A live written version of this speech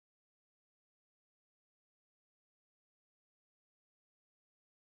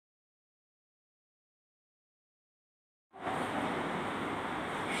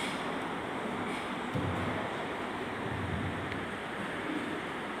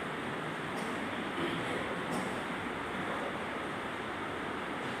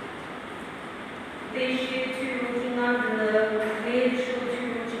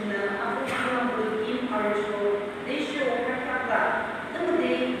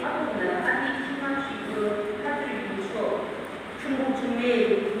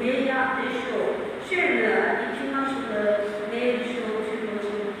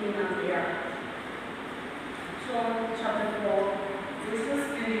chapter 4, verses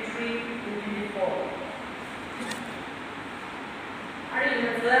 23 and 24. Are you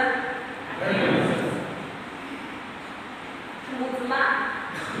with them?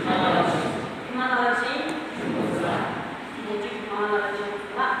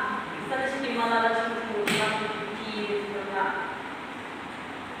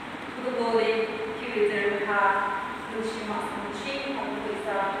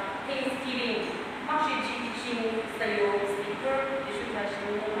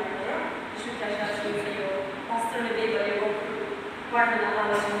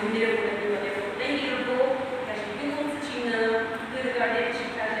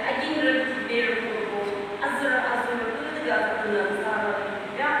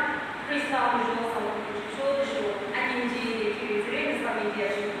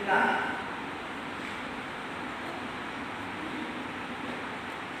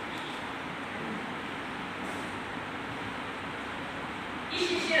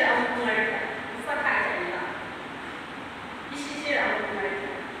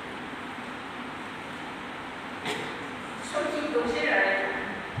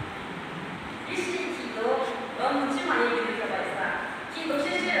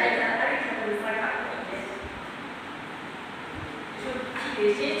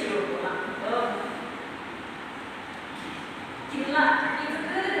 MAKSHE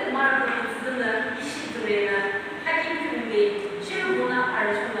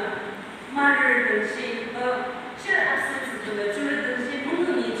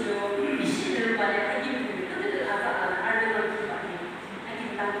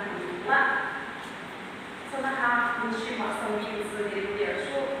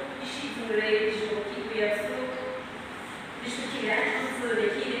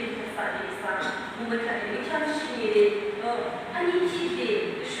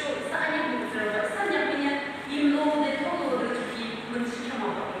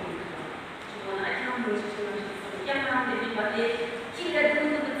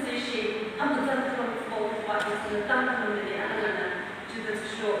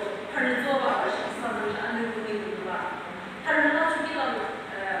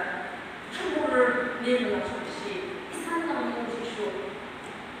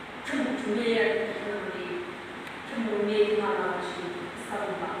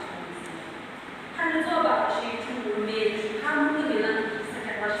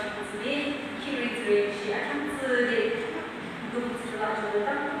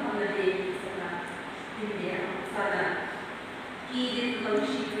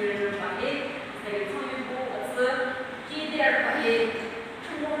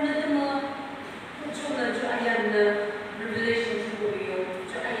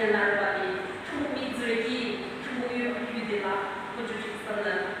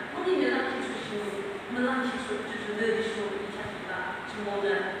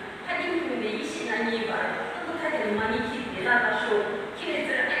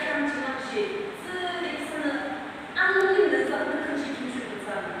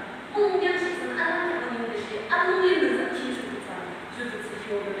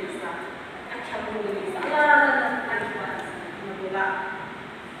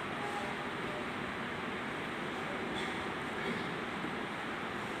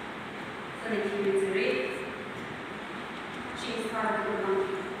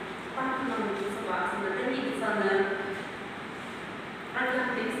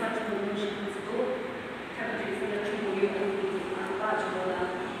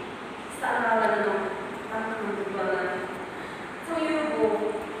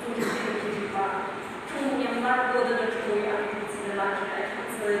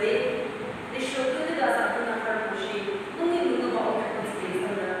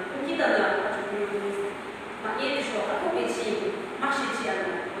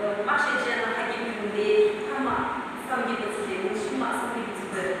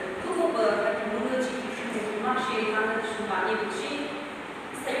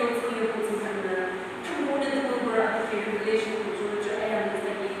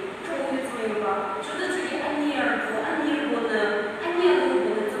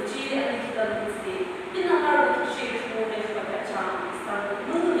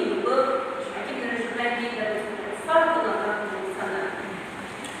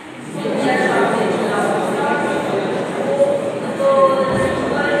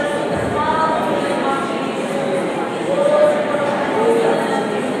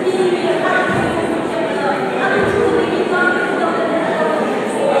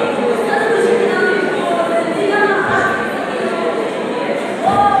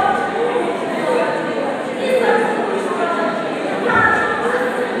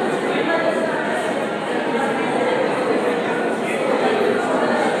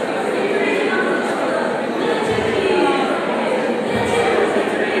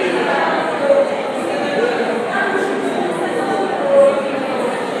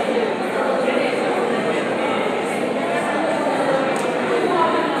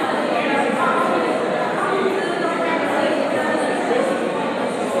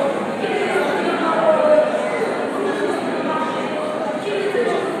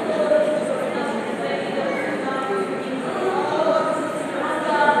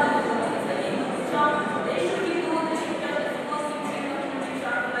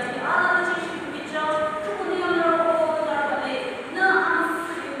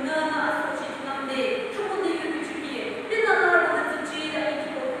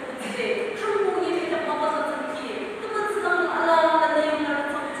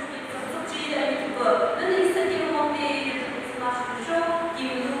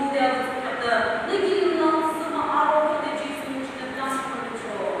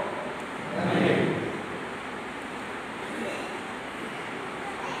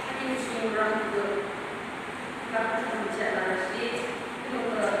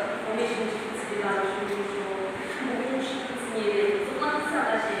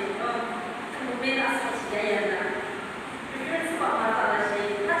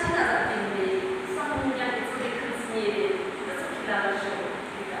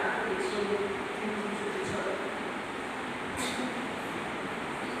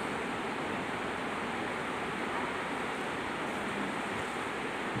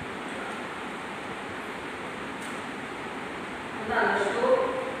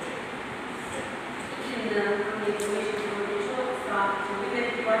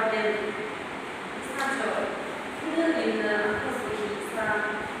있는 아카스기사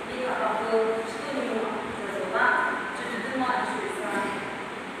이 가방은 시도님을 앞에서가 주주들만 알수 있어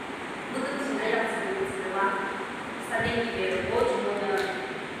모든 진의 약속을 쓰와 사대기 배우고 주문은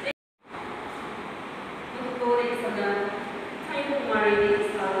국도에서는 사유국말이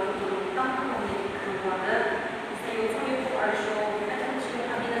있어 땅콩이 강화는 사유국말쇼 해당치는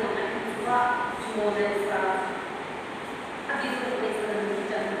하기는 없는 주문을 써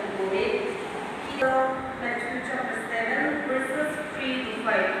Matthew chapter 7 verses 3 to 5.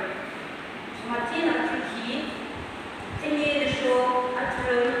 Mati nanti ki ini show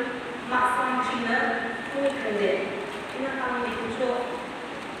aturan maksam China kuni kende. Ina kami kujo.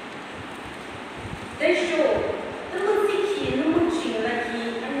 They show terus ki numun China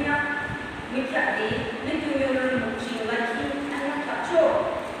lagi anya mikya di netunyur numun China lagi anya kaco.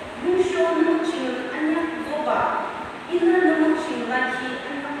 Show numun China anya zoba. Ina numun China lagi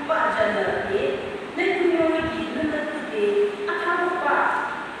anya pajana di. Netunyori nunatude akapa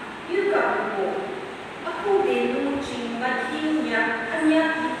yukapo aku de nucing lakinya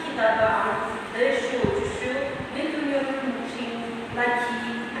anya kitaba desho jusho netunyori nucing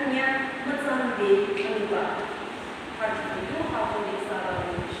laki anya macam de angba hati itu aku di salah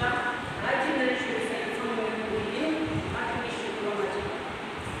Indonesia lagi dari saya semua ini aku disuruh macam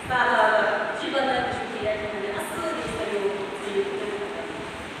salah jika cuci lagi asal di saya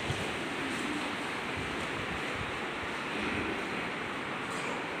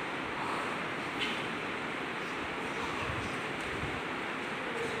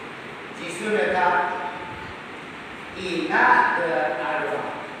ina de arwa,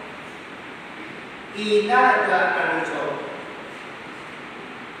 ina de arujo,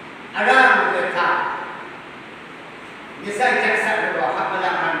 aram de ta, misal jaksa berwa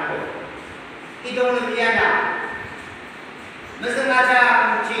hamalangan ko, idong lumiana, mesengaja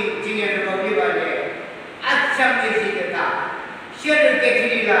cing cingnya berwa bale, acam isi de ta, syar ke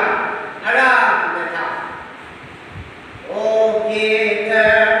kirilah, aram de ta, oh kita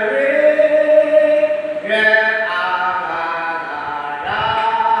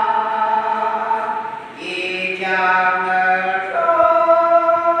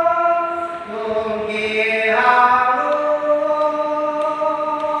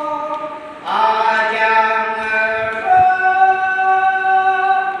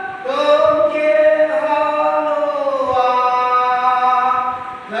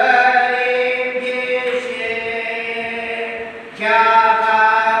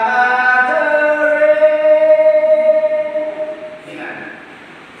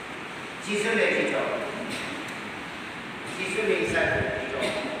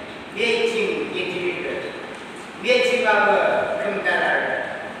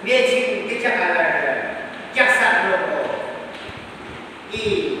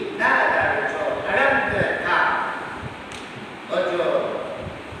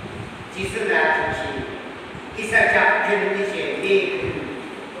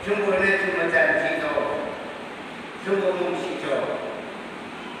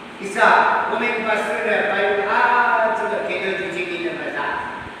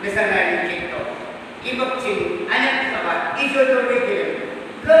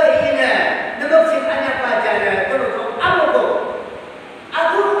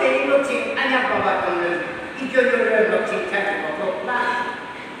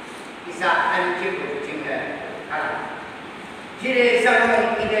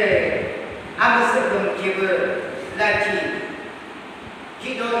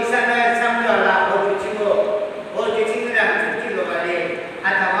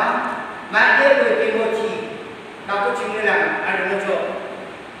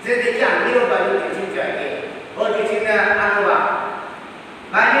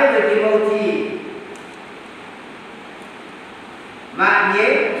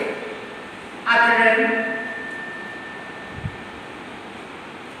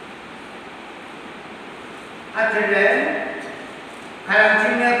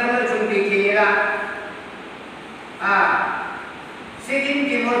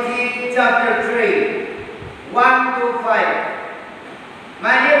chapter 3, 1 to 5.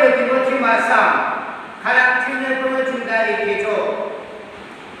 BORÜ masam karakternya pengunjung dari kejo.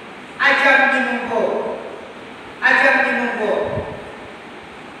 Ajam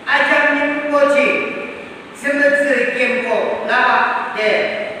dimumbo ji semetri kempo lama de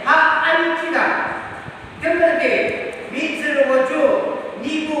hak anikina demande mitru wojo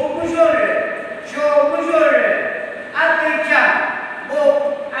nibu mujore sho mujore akeja bo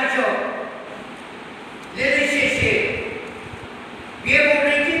ajo lele sheshe biebo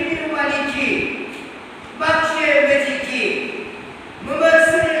rekin maliki MAKSHE mejiki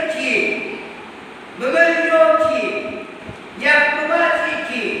mumasriki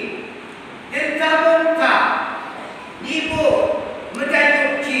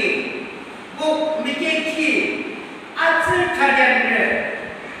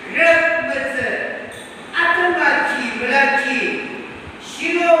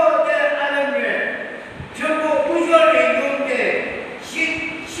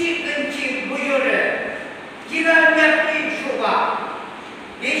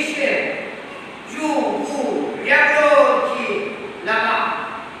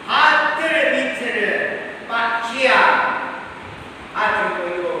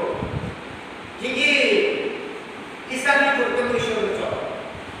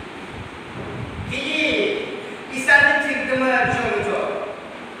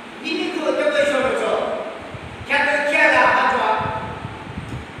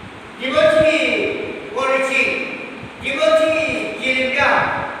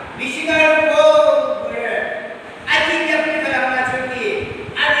미시가를 보를 아직 yapılarına çünkü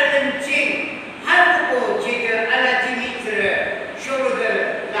aralın çin harbu çiğde alacimitir şorudur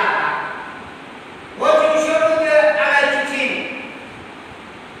la. Ocu şorudur alacicin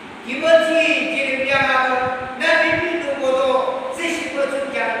기본치 기름량하고 나비비도 모두 쓰시고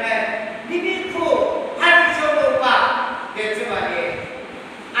중장에 비비고 하루쇼로와 대처만에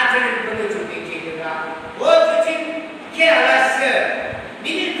아들을 보내주기 기회가 오주진 케알라스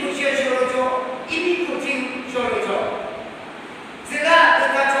미비쿠시 쇼로죠 이비쿠진 쇼로죠 제가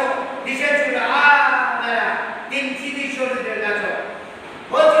그가죠 니셔주라 나라 땡치디 쇼로들 나죠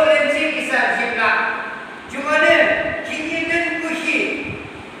오주렌치 이사집라 주말에 기니는 구히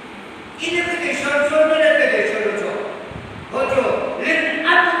이렇게 쇼로를 쇼로죠 오주 렌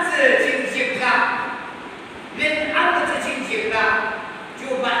아무츠 진식라 렌 아무츠 진식라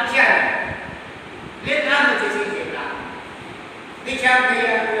주바티안 렌 아무츠 진식라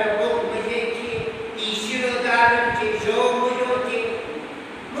미창대야 목무제키 이시로다른지 쇼무조지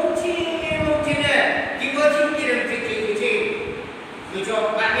뭉치는 기거진기를 듣기지 그저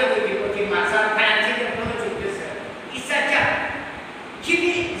만약에 기거진 마사 다양지는 보내주겠어 이사자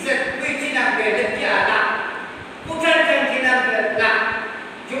기비 즈귀지난 게 늦지 않아 부탄탄 지난 게 나.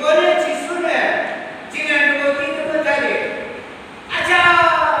 주원의 지수는 지난 거 기도 자리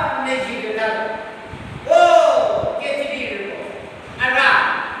아자 내 집에 다 오 깨트리를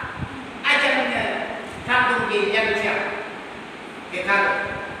알아 아자는 감동기 양치야 대가로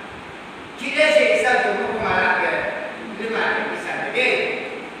길에서 있어도 먹고 말하게 그만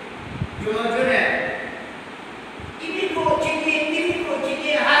이사는데 주원주는 이비고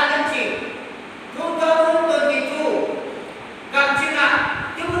기니 하는지 2022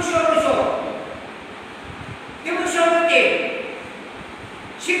 감치나 디무쇼르 때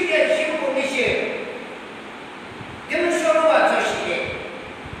 10년 15미시 디무쇼르와 저시게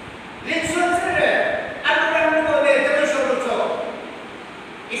린선스를 아무랑고 내 디무쇼르죠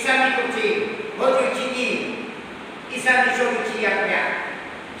이사미국지 모두 기니 이사미쇼르지 약야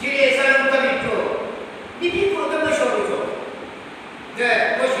길에 사람 더미고 미비고 디무쇼르죠 그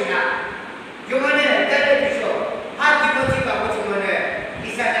보시나 요만에 때려주셔 하기보지가 보시면은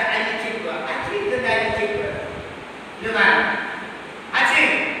이사는 아니 집과 아직은 아니 집과 그만 아직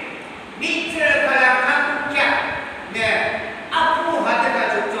밑을 가라 한국자 네 앞으로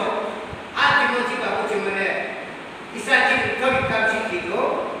하다가 좋죠 하기보지가 보시면은 이사진 거기감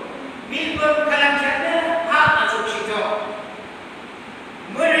시키고 밀번 가랑차는 하아속시죠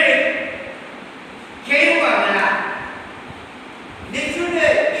물을 개유가 많아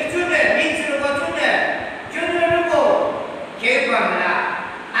이주는 밑으로 거주는 주는고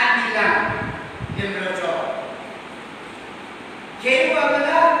개구하거나 아니랑 늘어져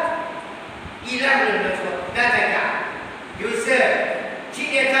개구하거나 이랑 늘어져 나자가 요새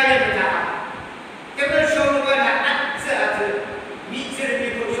지게 달려보자 그걸 쇼루거나 아트 밑으로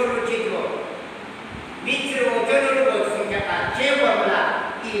밀고 쇼루 지고 밑으로 저리로 거주니까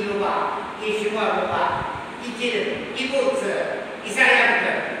개구하거나 이루와 이시와로와 이길은 이곳을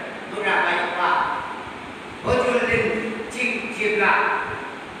이사야부터 놀아봐야 어쩌는 징지가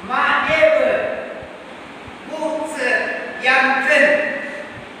마에브 무스 양튼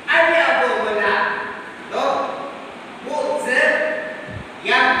아니야고 몰라 너 무스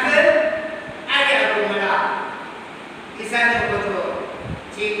양튼 아니야고 몰라 이사는 것도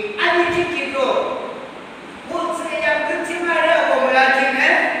지 아니 지키고 무스 양튼 지말이야고 몰라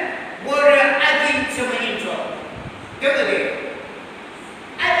지는 뭐를 아긴 주머니 줘 그거지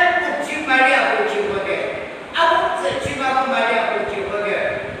아담 지 말이야고 지거든 아버지 지마고 말이야고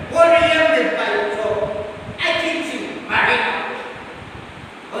지거든 원래는 빠졌어 아긴지 말이야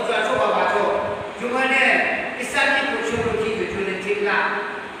어서 줘봐봐줘 중간에 이사님 고쇼로 기도 주는 질라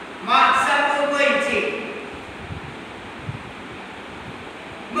막사고 뭐인지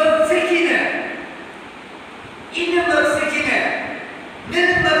먹스키는 있는 먹스키는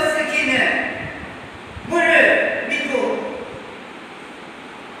너는 먹스키는 물을 믿고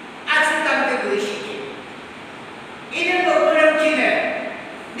아수담도 그것이지 이는 먹으름키는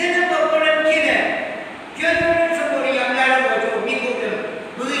너는 먹으름키는 겨누는 소골이 양나를 보죠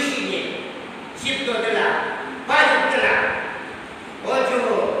미국은 무엇이니 집도들라 과족들라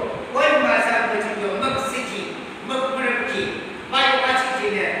어쩌고 뭘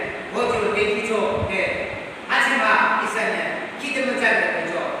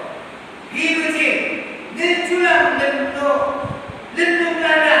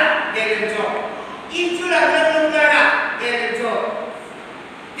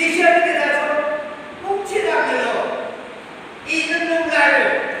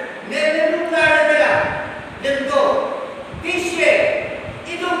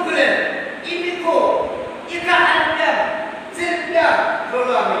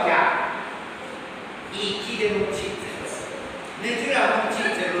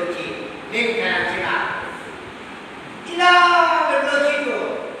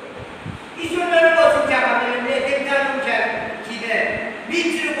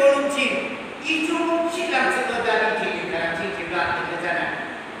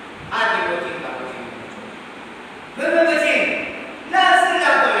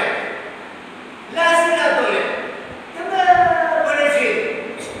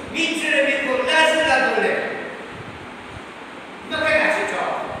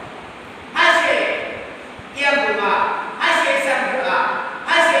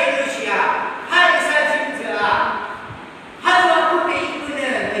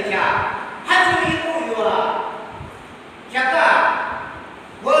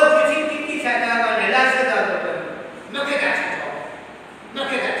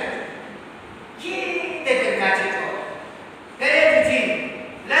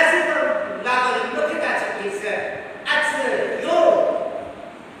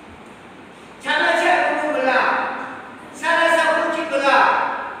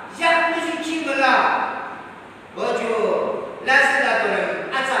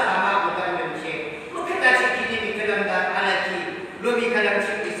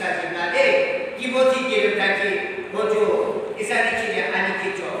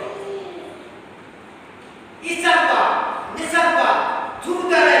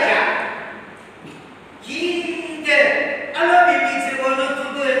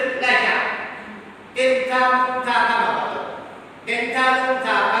대타는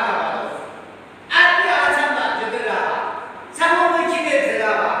다 가봐도 앞에 아참바 저들아봐 사모의 길에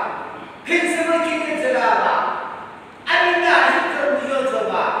들어봐 근성의 길에 들어봐 아니나 힘들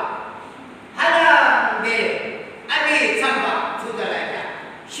무셔줘봐 하나인데 아니 참바 두달라야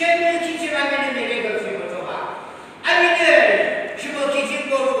시험을 기침하면 내려가 주고 줘봐 아니는 주고 기침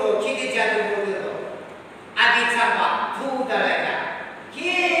모르고 기대자도 모르고 아기 참바 두달라야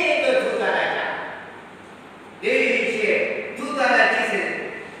기도 두달라야 내일시에 두달라 짓을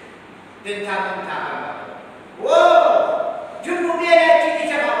된타면 다 오! 중국에 기대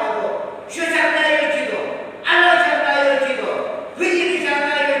잡아봐도 슈장나일지도 안어장나일지도 의지리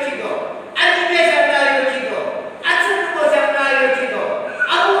장나일지도 안집에 장나일지도 아침부터 장나일지도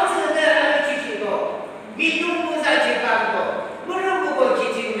아무튼은 알지시도 미동무사 지방도 물을 보고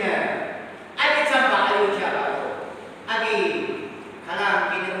기침면 아기 참바 알려잡아도 아기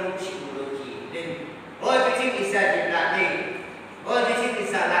가랑 기능을 치고로 기는 어디쯤 있어질라네 어디쯤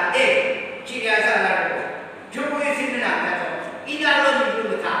있어라네 기대하사라고 중국에 있는 안 가죠 이날로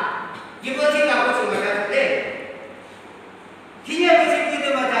누르고 다 이번에 가고 싶은 같은데 기념을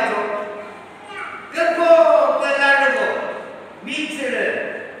챙기는 것 같아도 끊고 끝나르고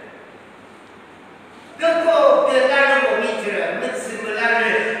밑을 끊고 끝나르고 밑을 무슨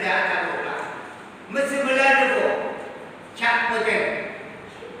나를 내가 몰라 무슨 나르고 잡거든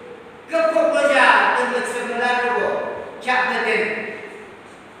끊고 보자 또 무슨 나르고 잡거든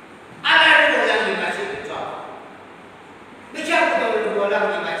알아르고 양이 마시겠죠 무시하고도 올르고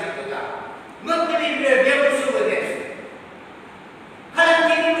올라오니 마시겠다 먹들이를 배울 수거든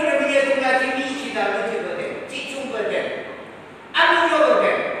하나님을 위해 동라지 미시다 루트거든 지충거든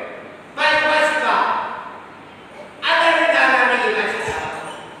아무려거든 빨리 마시봐 아다를 나라니 마시다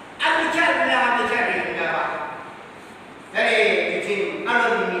아무차를 아무차를 그래 지금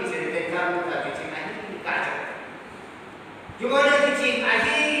알로니 밑을 대타무가 지금 아니 가져 이번에 지금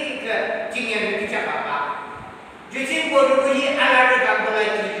아니 그 징연을 비춰봐봐 주신 보르이 알아를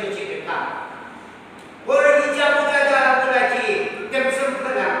감돌아지 주시겠다 보르이 자부자가 보라지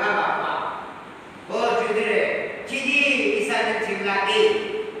땜성크랑 가봐봐 보주들의 지리 이사는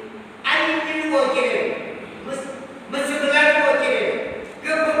증락이 아니 밀고 기를 무슨 그라고 기를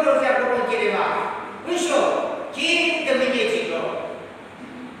그 보르자 보르 기를와 무쇼 기 때문에 지고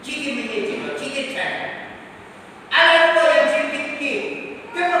기기 문제 지고 기기 차 알아를 보여 지기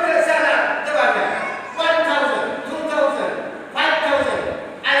그렇게 살아 들어가면 1,000, 2,000, 5,000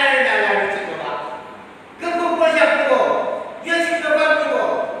 알아를 지고 봐. 그 공부 잡고 여신도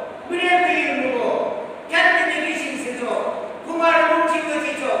바꾸고 문에 비우고 갓들이 신세죠. 구마를 뭉치고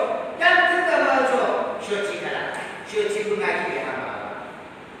지죠. 땀뜯다 마죠. 쇼치가라. 쇼치구나기 하마.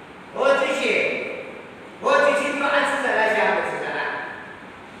 어주시 또 안쓰다라시 하고 쓰잖아.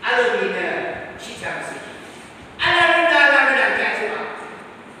 알로비는 시참쓰기. 알아를 나라를 않게 하지 마.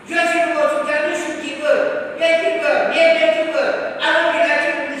 여신은 뭐 중자도 숨기고 내기고 내내기고 알로비가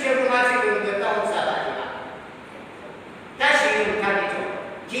지금 무시하고 마시고 있는 다운사다. 다시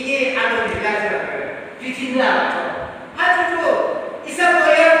가겠죠. 기계 알로비가 들어가요. 뒤집나가죠. 하주도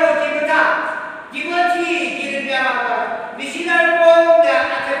이사모야고 기부다. 기부지 기르냐마가 미시날고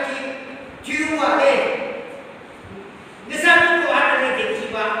아타키 뒤우와네. 내 사람도 하나를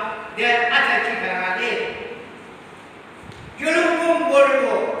대기와 내 아타키 강하네. 결혼은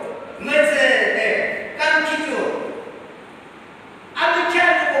모르고 멋을 깜치죠. 아무렇지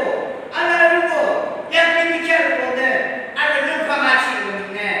않고 안 알고 양념이지 않고는 알을 파마치고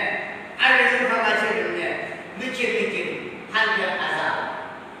있네. 알을 파마치고 있네. 미치 한편 아사.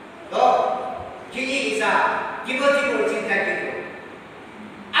 또 기기 이사 기버지고 진짜기도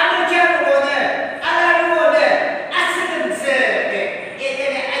아무렇지 않고는 안 알고는 아스는 세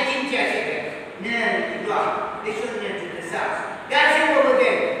예전에 아진자시게 는 이거 내 손을 들어서 다시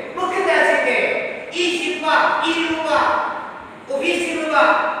보거든 뭐 그다시게 20과 1루가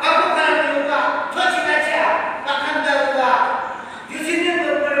오피스루가 바꾸가루가 터치가치야 막한다루가 유신된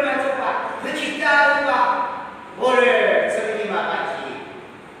법을 맞춰봐 그치다루가 뭐를 성은이마 같이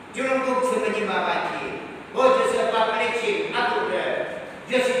중국 성은이마 같이 어디서 바플렉시 앞으로를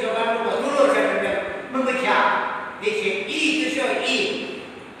여신도 바꾸고 들어오자면 뭔가야 대신 이 드셔 이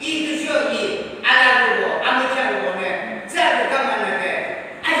드셔 이 알아보고 아무차로보면 쌀을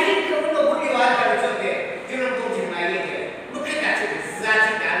감안하게 아직 그걸로 우리 와자를 줬대 중국 정말이게 뭐그같이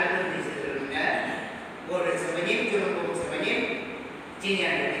사지 않는 일들은 뭐를 선배님 중국 선배님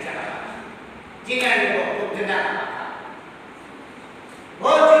진양을 잡아봐 진양을 보고 듣는다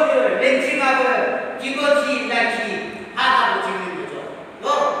어쩌면 렌징하고 기버지 나치 하다고 짓는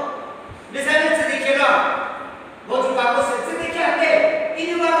거죠. 내 삶을 쓰니처럼 모두 갖고 쓰니까 한데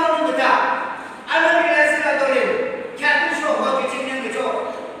이누가 먹는 거다. 알로비라스가 돌린 캬투쇼 모두 짓는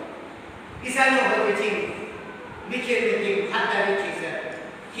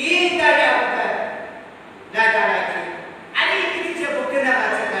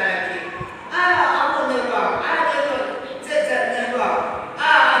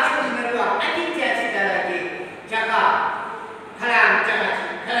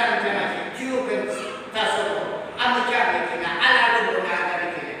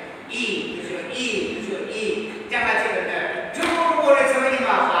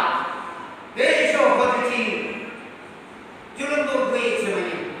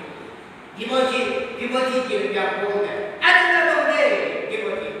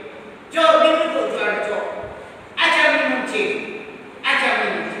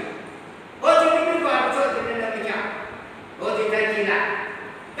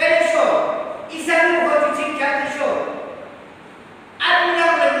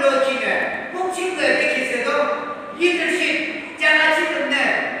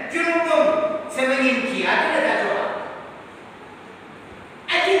성님 기아들을 다 좋아.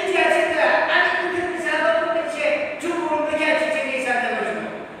 아직 지하철가 아니 그 사람 도대체 중국을 그냥 지정해 산다는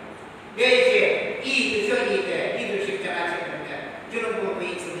거죠. 내 이제 이들 십자가책인데 저런 부분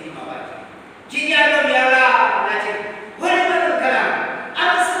있으니 말이야. 기냐로 미안라 나지 얼마나 가라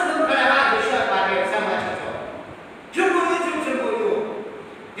아무튼 가라 도시와 말에 삼아쳐서 중국유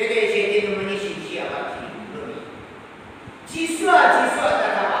내가 이제 되는 신지야 맞지. 지수와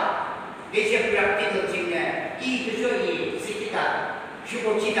따라와 내시 불합되는 증에 이 도시의 스키다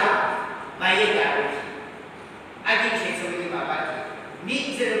휴고지다 마예가 오지 아기 최소문이 마바지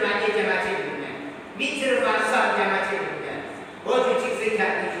민트를 많이 장아치는데 민트를 마싸움 장아치는데 어주 직승이 줘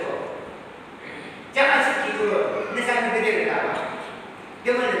장아치기도 내 삶이 그대로 나와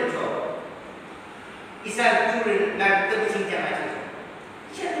병원을 줘이 사람 둘을 난 뜨거운 장아치죠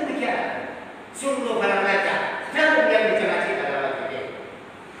시작은 그렇게 하라 술로 바람나자 장군님이 장아치가 나와주게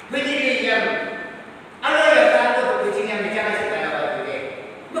그들이 얘기하면 알아야 나도 그 증명이 장아치가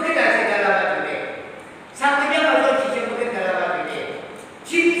나와주게 먹겠다 제가 나와주게 상대방을 지지 먹겠다 나와주게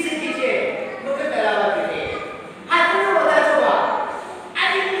집이 생기지 먹겠다 나와주게 하트보다 좋아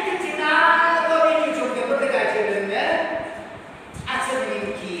아니 그치 나 너희들 좋게 먹겠다 지는데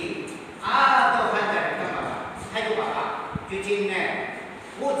아침님 기아너 한잔 담아 하고 봐봐 주진네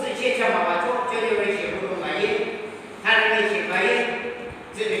모두 제자마와 저녁을 시부로 마이 다른 것이 마이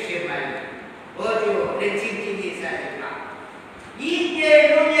저녁이 마이 어주 렌칭팅이 있어야겠다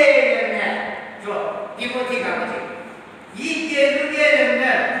이게 눈에는 저 디모티가 뭐지 이게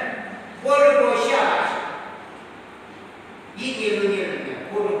눈에는 모르고 시아바시 이게 눈에는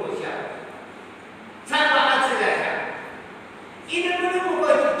모르고 시아바시 사과 안쓰가자 이는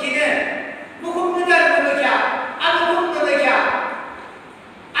모르고 기는 무공무다는 거야 아무 공무다야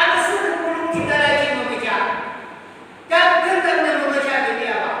아무 쓰는 물은 기다라지 먹자. 깜깜깜는 먹자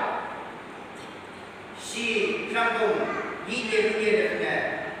되리야. 시 장동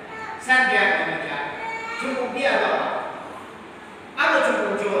이대루게는 산대학 먹자. 중국 비하가 아무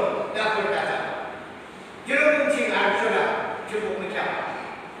중국 줘 나쁠 따자. 여러분 지금 알죠라 중국 먹자.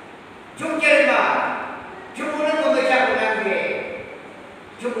 중계가 중국은 먹자고 난게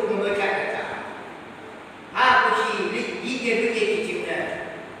중국은 먹자겠다. 아버지 이대루게 기집네.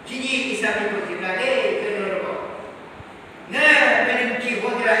 기니 이사를 보지라네 그러고 네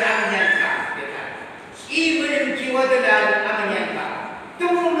기호들아 아무냐니까 이분은 기호들아 아무냐니까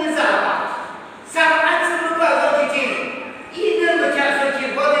똥을 싸봐 쌍안쓰고 가서 지지 이놈의 자수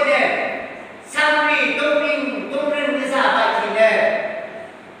기호들에 상위 동ring 싸바지네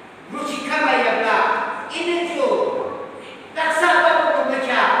루시카마야블라 이는 주 딱사바고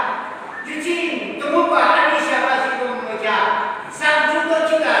뭐자 유진 동호과 아니샤바시고 뭐자 상주도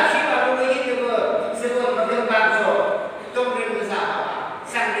지가 시바로 있는 거 쓰고 명방소 동물무사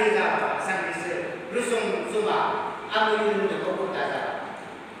상리스 루송 수마 아무리도 보고 따자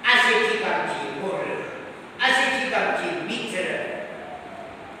아시지감지 모를 아시지감지 밑을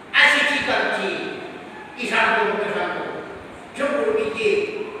아시지감지 이상도 정부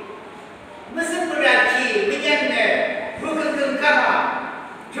믿기 무슨 불알지 미냐네 불끈끈 가마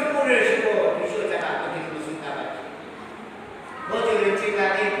정부를 쓰고 주시오자가 어디 무슨 가마지 어제는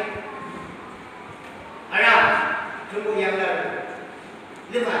지금까지 알아 중국 양날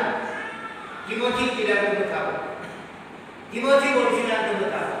르만 디모티키라고 못하고 디모티 모르시나도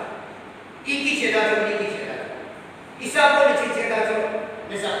못하고 이기체다 좀 이기체다 이사보를 지체다 좀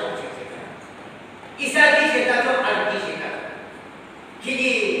메사보를 지체다 이사기체다 좀 알기체다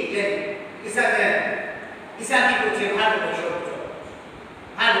기니 이사기 도체 하는 것이 없죠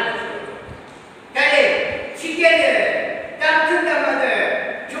하는 것이 없죠 근데 시계는 땀큰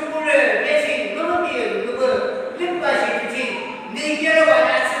담아들 중국을 내신 너무비에 누구 림바시 주진 내게로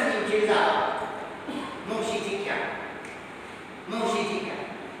와놨으니 길다 몽시지캬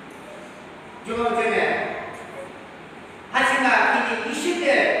조금 전에 하지마 기니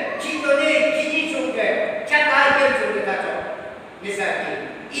 20대 기존의 기니 중에 자가하게 중에 가죠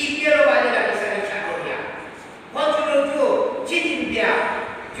미사기 이별로 와니라 미사기 자고야 원주로도 진인비야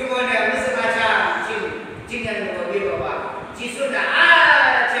주번에 무슨 마차 징년는 거 밀어봐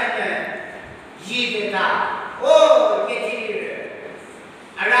지수나 작년 이해됐다 오 개지를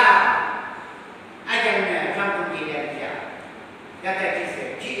알아 아장면 방송기래야 야다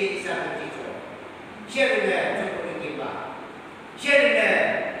지세 기대 이사는 지조 시에는 정보는 기봐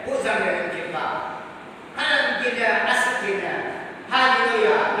시에는 보상되는 기봐 하나님께는 아스키는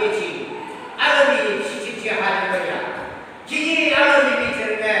하늘로야 예지 아름이 시집지 하늘로야 기니 아름이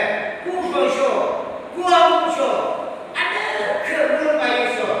밑에 구성쇼 구하공쇼 아는 그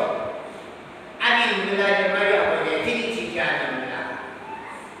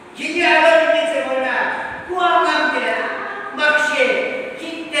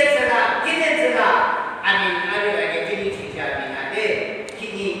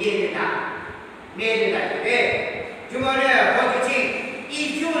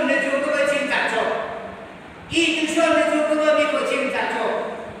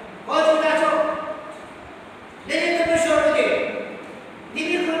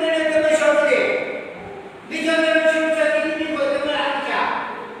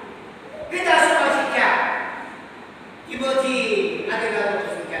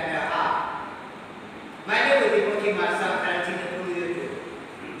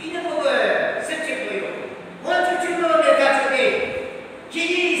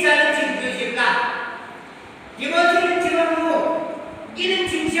이모티는 지금도 이는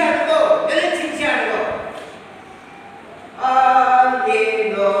칭찬하고 너는 칭찬하고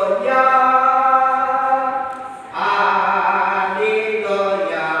할렐루야 할렐루야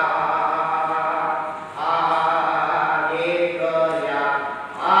할렐루야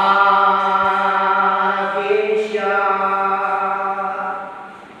아기샤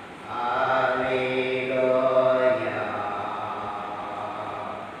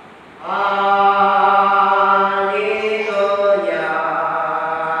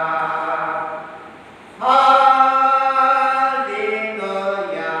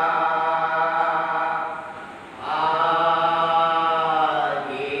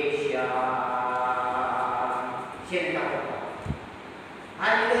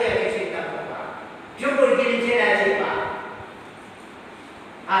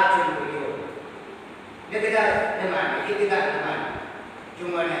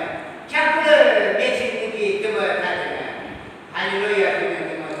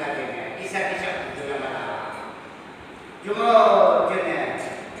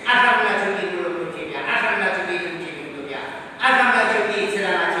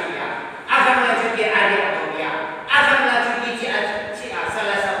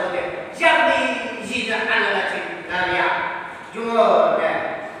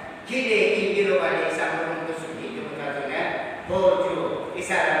BORÜ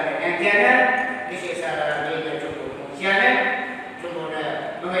isaran yang tiada, isi isaran yang cukup. Siapa?